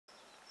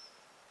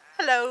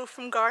Hello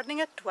from Gardening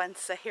at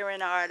Douentza here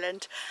in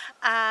Ireland,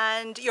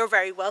 and you're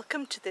very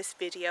welcome to this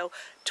video,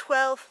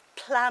 12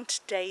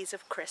 Plant Days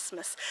of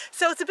Christmas.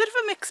 So it's a bit of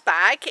a mixed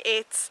bag.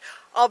 It's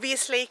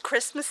obviously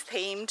Christmas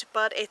themed,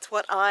 but it's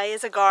what I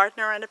as a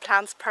gardener and a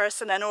plants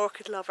person and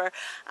orchid lover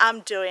am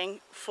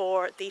doing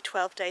for the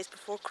 12 days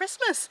before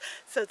Christmas.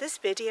 So this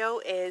video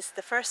is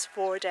the first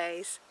 4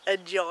 days.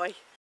 Enjoy!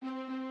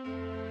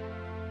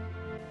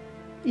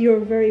 You're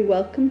very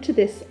welcome to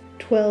this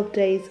 12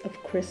 days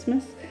of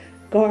Christmas.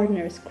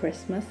 Gardener's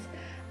Christmas,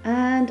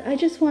 and I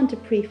just want to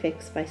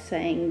prefix by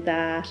saying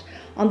that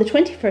on the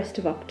 21st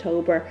of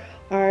October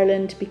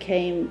Ireland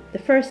became the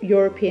first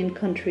European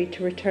country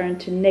to return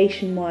to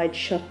nationwide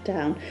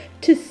shutdown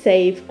to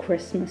save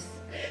Christmas.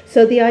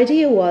 So the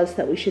idea was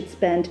that we should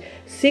spend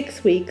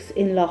 6 weeks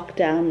in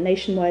lockdown,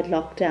 nationwide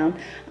lockdown,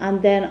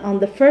 and then on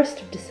the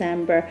 1st of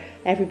December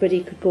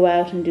everybody could go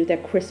out and do their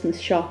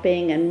Christmas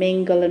shopping and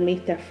mingle and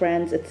meet their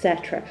friends,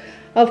 etc.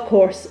 Of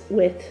course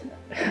with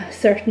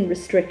certain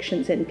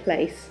restrictions in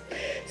place.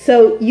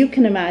 So you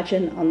can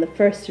imagine on the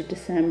 1st of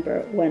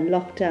December when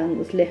lockdown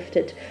was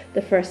lifted,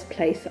 the first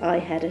place I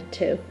headed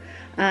to,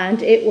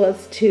 and it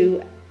was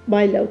to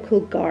my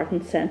local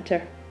garden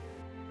centre.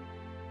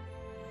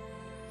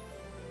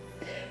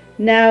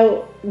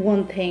 Now,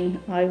 one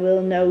thing I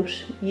will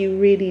note, you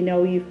really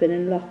know you've been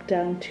in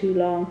lockdown too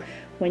long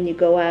when you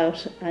go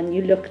out and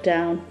you look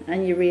down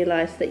and you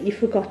realise that you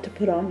forgot to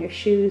put on your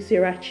shoes.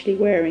 You're actually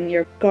wearing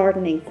your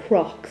gardening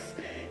Crocs.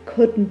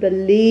 Couldn't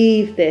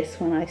believe this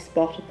when I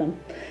spotted them.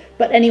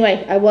 But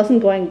anyway, I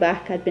wasn't going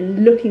back. I'd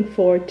been looking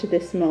forward to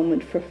this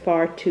moment for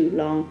far too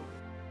long.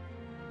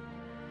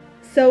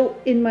 So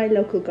in my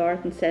local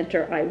garden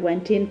centre I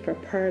went in for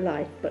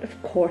perlite, but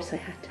of course I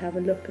had to have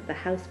a look at the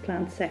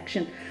houseplant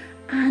section,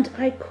 and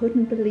I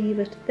couldn't believe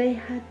it. They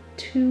had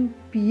 2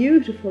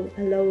 beautiful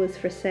aloes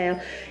for sale.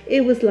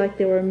 It was like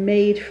they were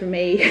made for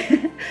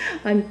me.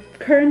 I'm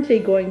currently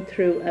going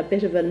through a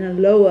bit of an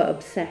aloe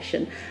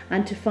obsession,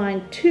 and to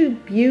find 2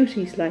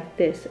 beauties like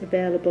this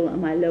available at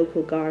my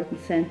local garden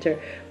centre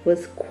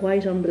was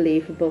quite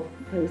unbelievable.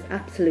 I was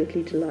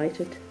absolutely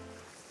delighted.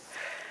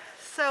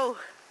 So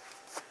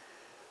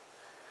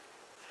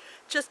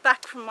just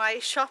back from my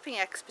shopping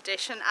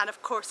expedition, and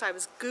of course I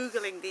was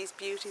googling these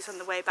beauties on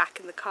the way back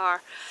in the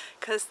car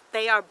because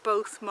they are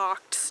both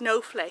marked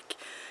snowflake.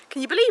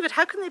 Can you believe it?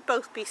 How can they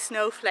both be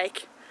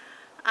snowflake?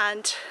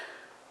 And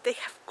they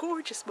have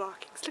gorgeous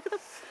markings. Look at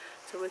them.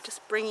 So we'll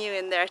just bring you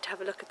in there to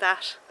have a look at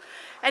that.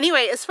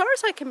 Anyway, as far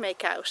as I can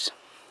make out,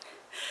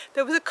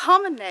 there was a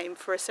common name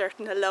for a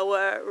certain aloe,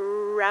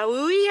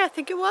 raui I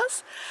think it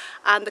was,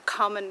 and the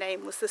common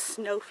name was the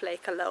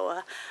snowflake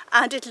aloe,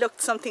 and it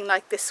looked something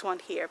like this one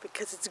here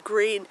because it's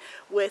green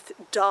with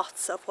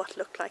dots of what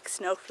looked like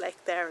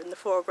snowflake there in the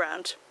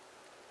foreground.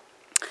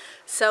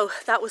 So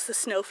that was the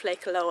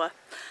snowflake aloe.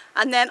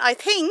 And then I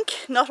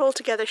think, not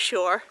altogether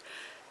sure,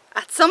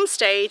 at some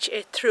stage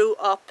it threw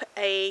up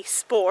a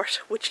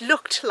sport which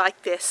looked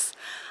like this,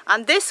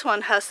 and this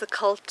one has the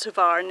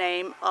cultivar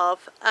name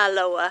of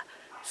aloe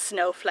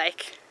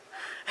snowflake.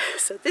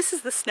 So this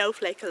is the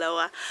snowflake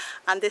aloe,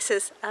 and this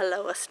is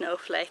aloe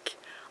snowflake,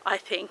 I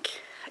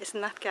think. Isn't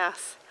that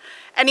gas?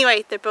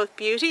 Anyway, they're both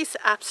beauties,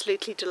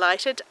 absolutely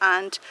delighted,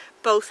 and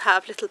both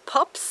have little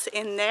pups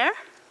in there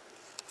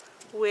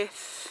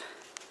with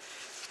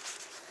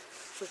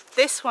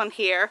this one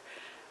here.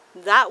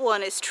 That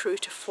one is true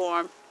to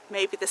form.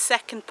 Maybe the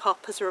second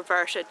pup has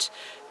reverted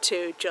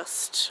to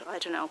just, I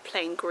don't know,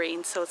 plain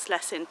green, so it's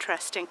less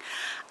interesting.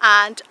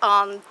 And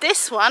on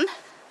this one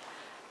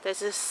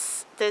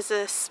there's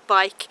a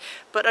spike,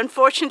 but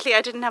unfortunately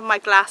I didn't have my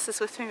glasses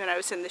with me when I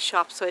was in the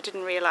shop, so I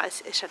didn't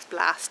realise it had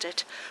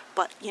blasted.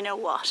 But you know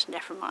what,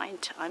 never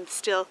mind. I'm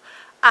still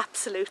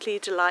absolutely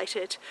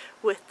delighted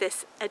with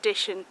this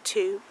addition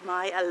to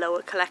my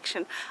aloe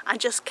collection, and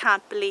just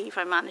can't believe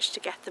I managed to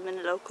get them in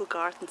a local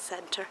garden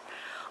centre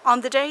on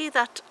the day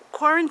that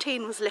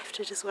quarantine was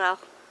lifted as well.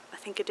 I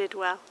think it did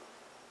well.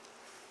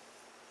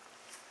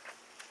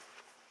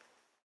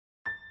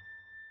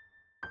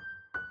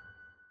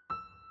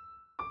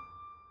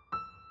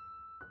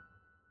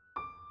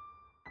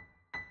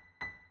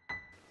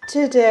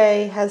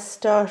 Today has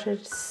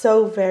started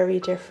so very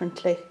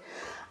differently,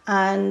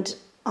 and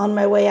on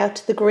my way out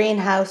to the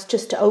greenhouse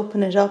just to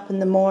open it up in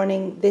the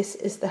morning, this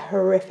is the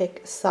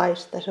horrific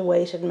sight that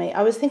awaited me.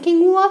 I was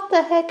thinking, what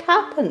the heck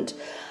happened?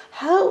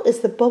 How is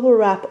the bubble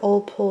wrap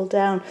all pulled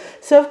down?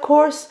 So of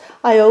course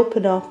I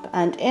open up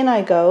and in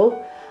I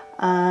go,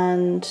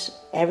 and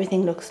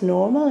everything looks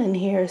normal in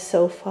here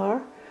so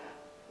far.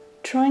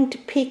 Trying to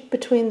peek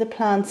between the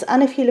plants,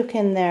 and if you look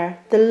in there,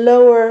 the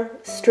lower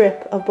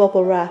strip of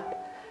bubble wrap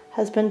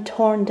has been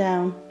torn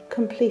down,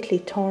 completely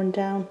torn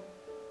down.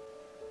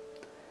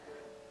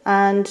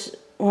 And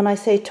when I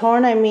say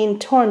torn, I mean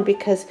torn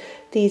because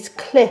these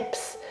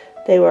clips,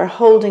 they were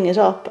holding it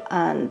up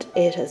and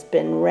it has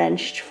been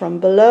wrenched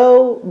from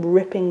below,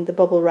 ripping the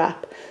bubble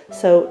wrap.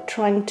 So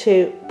trying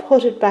to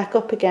put it back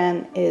up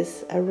again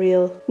is a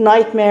real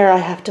nightmare. I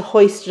have to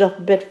hoist it up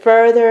a bit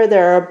further.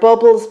 There are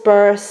bubbles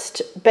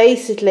burst.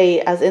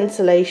 Basically, as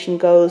insulation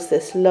goes,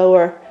 this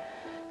lower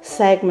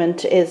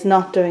segment is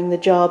not doing the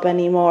job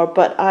anymore,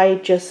 but I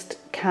just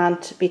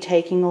can't be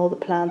taking all the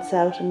plants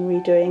out and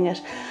redoing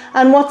it.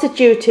 And what's it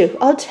due to?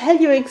 I'll tell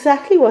you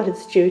exactly what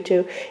it's due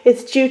to.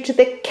 It's due to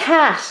the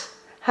cat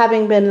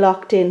having been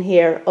locked in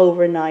here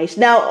overnight.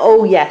 Now,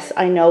 oh yes,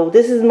 I know,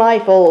 this is my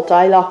fault.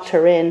 I locked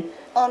her in.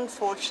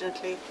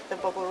 Unfortunately, the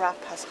bubble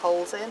wrap has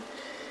holes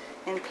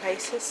in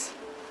places.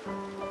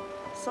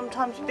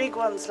 Sometimes big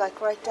ones, like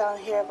right down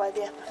here by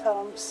the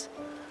epiphyllums,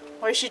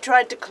 where she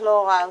tried to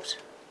claw out.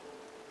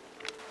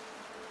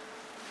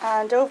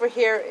 And over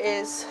here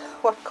is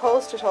what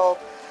caused it all.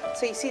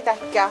 So you see that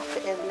gap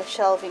in the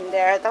shelving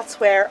there? That's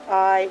where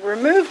I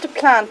removed a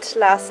plant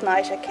last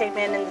night. I came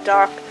in the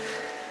dark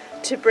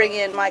to bring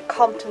in my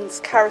Compton's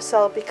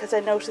carousel because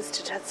I noticed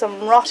it had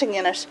some rotting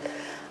in it.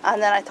 And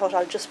then I thought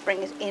I'll just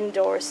bring it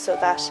indoors so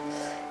that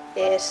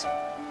it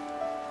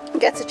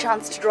gets a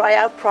chance to dry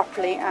out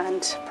properly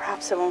and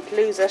perhaps I won't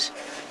lose it.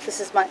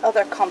 This is my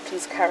other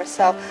Compton's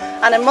carousel,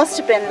 and it must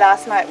have been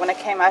last night when I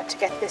came out to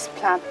get this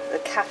plant the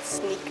cat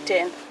sneaked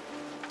in.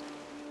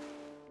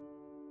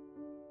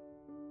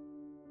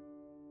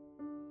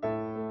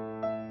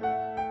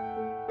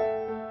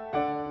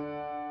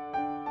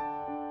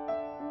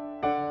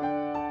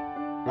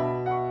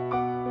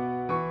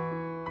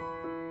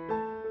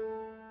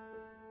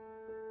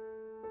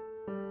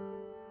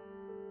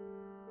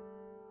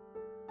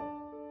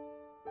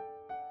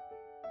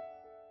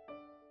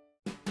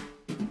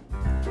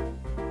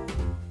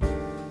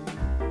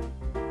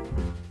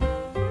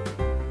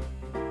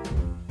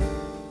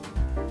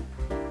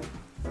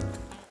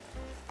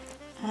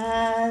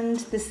 And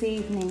this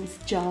evening's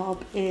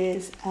job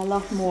is a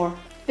lot more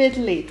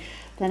fiddly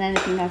than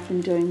anything I've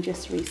been doing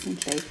just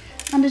recently,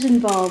 and it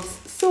involves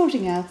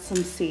sorting out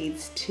some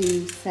seeds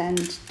to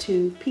send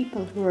to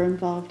people who are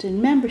involved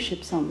in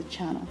memberships on the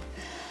channel.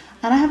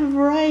 And I have a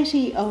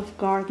variety of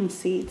garden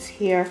seeds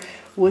here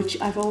which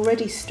I've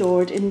already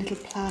stored in little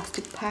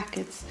plastic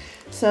packets,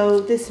 so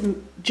this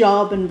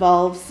job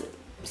involves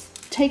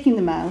taking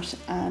them out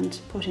and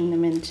putting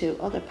them into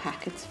other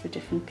packets for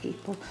different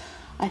people.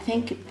 I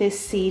think this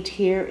seed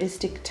here is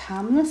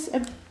Douentza,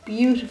 a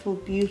beautiful,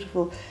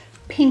 beautiful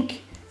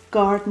pink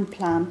garden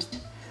plant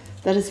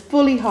that is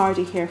fully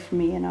hardy here for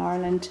me in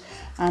Ireland,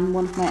 and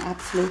one of my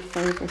absolute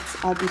favourites.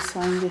 I'll be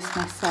sowing this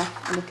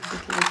myself a little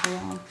bit later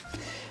on.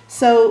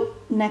 So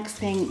next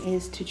thing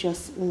is to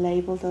just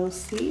label those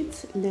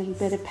seeds, a little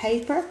bit of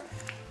paper,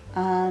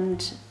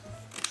 and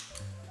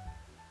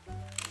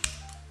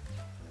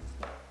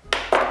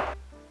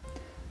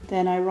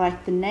then I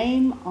write the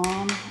name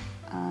on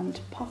and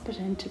pop it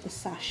into the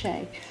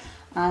sachet,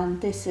 and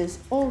this is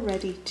all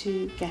ready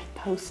to get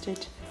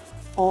posted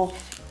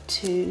off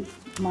to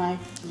my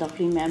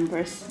lovely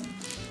members.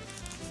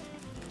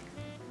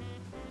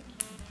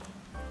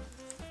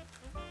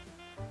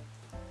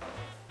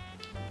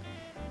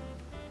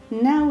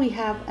 Now we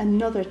have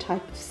another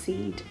type of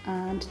seed,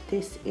 and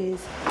this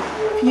is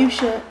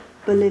Fuchsia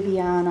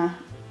boliviana,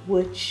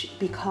 which,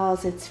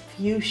 because it's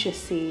fuchsia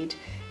seed,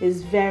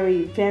 is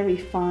very, very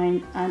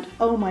fine. And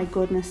oh my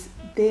goodness,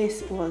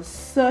 this was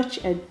such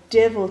a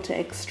devil to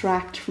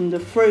extract from the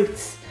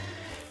fruits,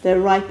 the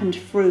ripened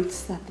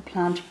fruits that the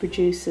plant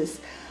produces.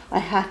 I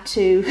had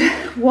to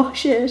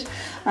wash it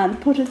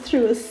and put it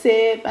through a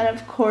sieve, and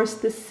of course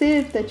the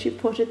sieve that you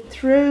put it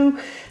through,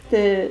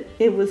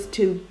 it was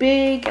too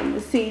big and the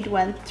seed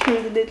went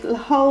through the little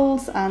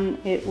holes and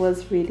it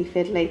was really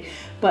fiddly.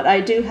 But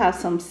I do have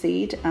some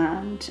seed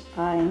and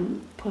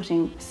I'm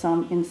putting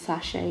some in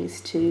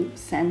sachets to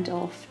send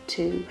off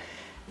to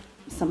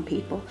some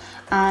people.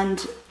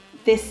 And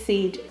this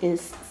seed is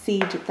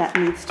seed that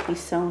needs to be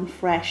sown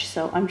fresh,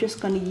 so I'm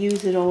just going to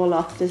use it all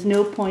up. There's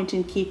no point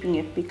in keeping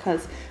it,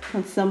 because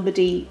when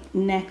somebody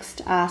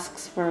next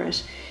asks for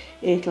it,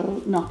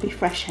 it'll not be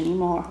fresh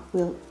anymore.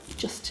 We'll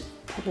just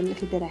put a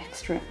little bit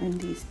extra in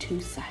these 2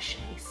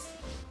 sachets.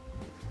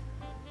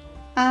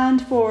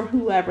 And for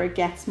whoever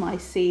gets my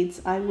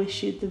seeds, I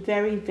wish you the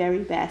very, very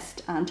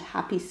best and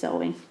happy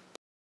sowing.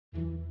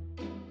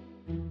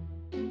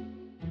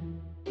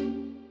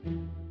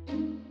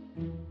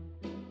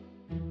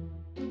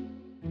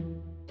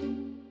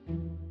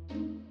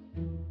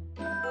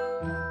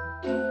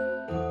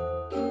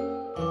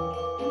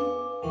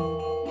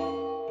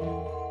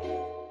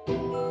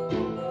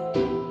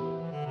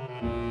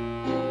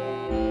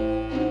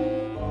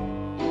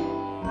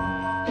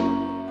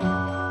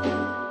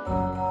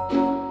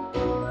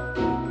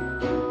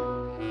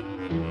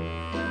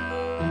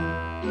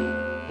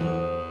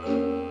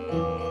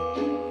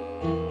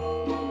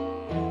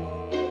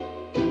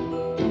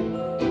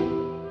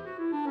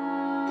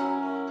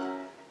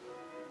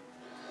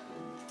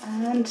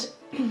 And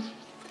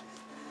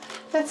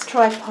let's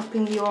try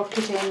popping the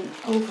orchid in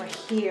over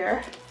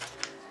here,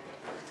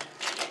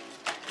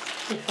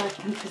 if I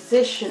can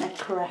position it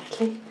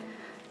correctly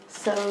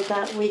so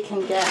that we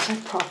can get a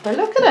proper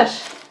look at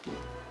it.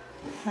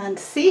 and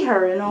see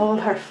her in all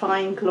her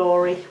fine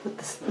glory with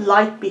the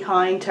light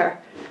behind her.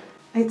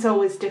 It's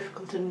always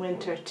difficult in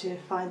winter to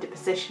find a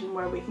position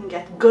where we can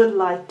get good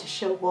light to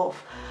show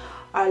off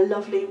our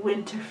lovely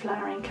winter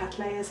flowering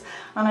Cattleyas,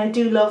 and I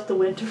do love the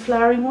winter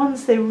flowering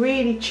ones. They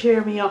really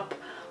cheer me up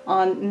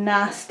on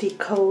nasty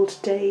cold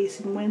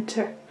days in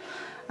winter.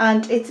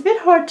 And it's a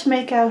bit hard to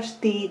make out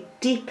the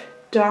deep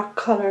dark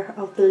colour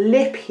of the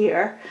lip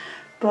here,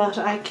 but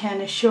I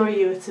can assure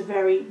you it's a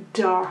very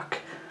dark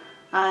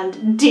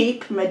and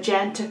deep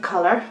magenta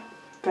colour,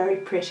 very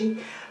pretty.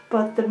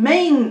 But the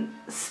main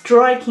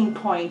striking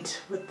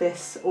point with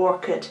this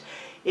orchid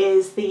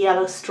is the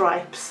yellow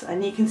stripes,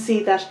 and you can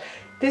see that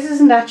this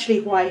isn't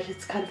actually white,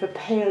 it's kind of a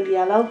pale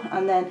yellow,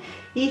 and then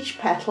each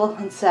petal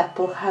and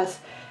sepal has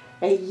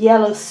a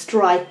yellow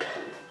stripe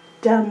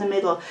down the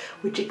middle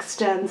which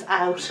extends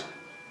out.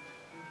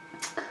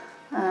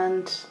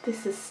 And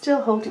this is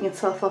still holding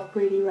itself up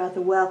really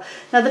rather well.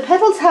 Now the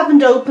petals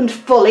haven't opened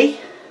fully. You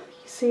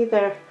see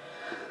there,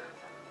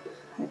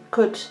 it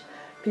could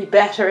be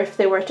better if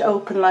they were to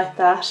open like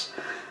that,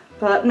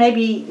 but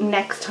maybe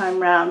next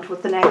time round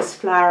with the next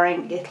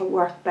flowering it'll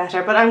work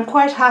better. But I'm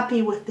quite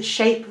happy with the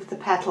shape of the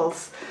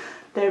petals.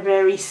 They're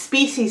very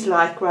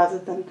species-like rather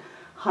than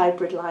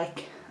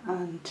hybrid-like,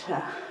 and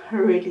a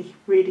really,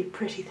 really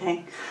pretty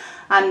thing.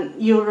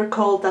 And you'll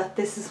recall that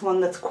this is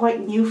one that's quite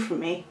new for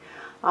me.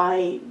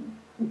 I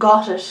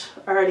got it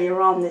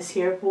earlier on this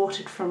year, bought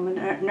it from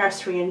a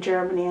nursery in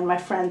Germany, and my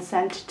friend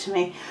sent it to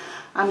me,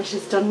 and it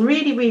has done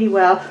really, really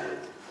well.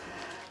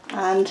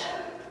 And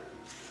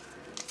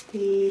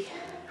the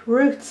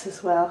roots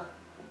as well.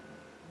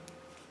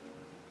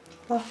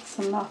 Lots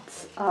and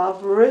lots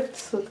of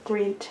roots with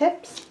green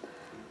tips.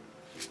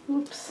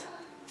 Oops.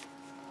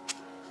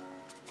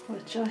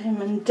 Which I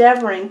am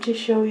endeavouring to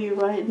show you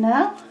right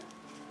now.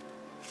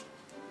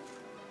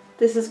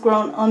 This is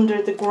grown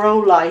under the grow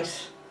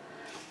light,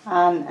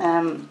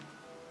 and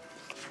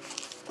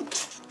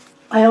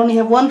I only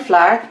have one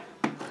flower,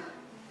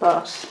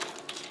 but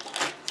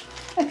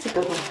it's a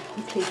good one.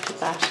 I'm pleased with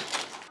that.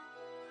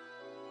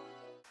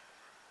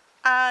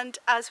 And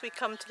as we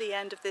come to the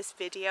end of this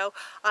video,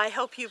 I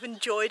hope you've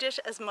enjoyed it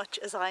as much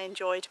as I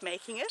enjoyed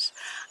making it,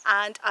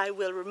 and I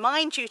will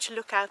remind you to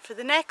look out for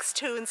the next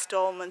 2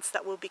 installments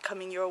that will be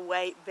coming your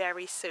way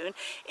very soon.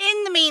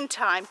 In the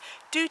meantime,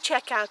 do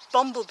check out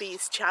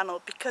Bumblebee's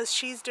channel, because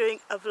she's doing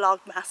a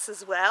vlogmas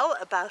as well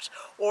about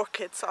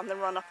orchids on the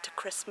run up to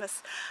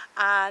Christmas.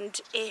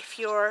 And if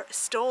you're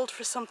stalled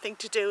for something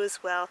to do as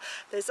well,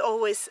 there's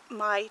always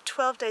my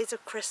 12 days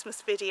of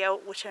Christmas video,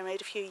 which I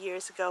made a few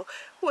years ago,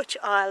 which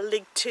I'll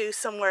link to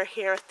somewhere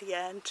here at the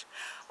end.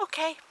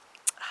 Okay,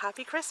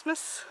 happy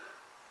Christmas.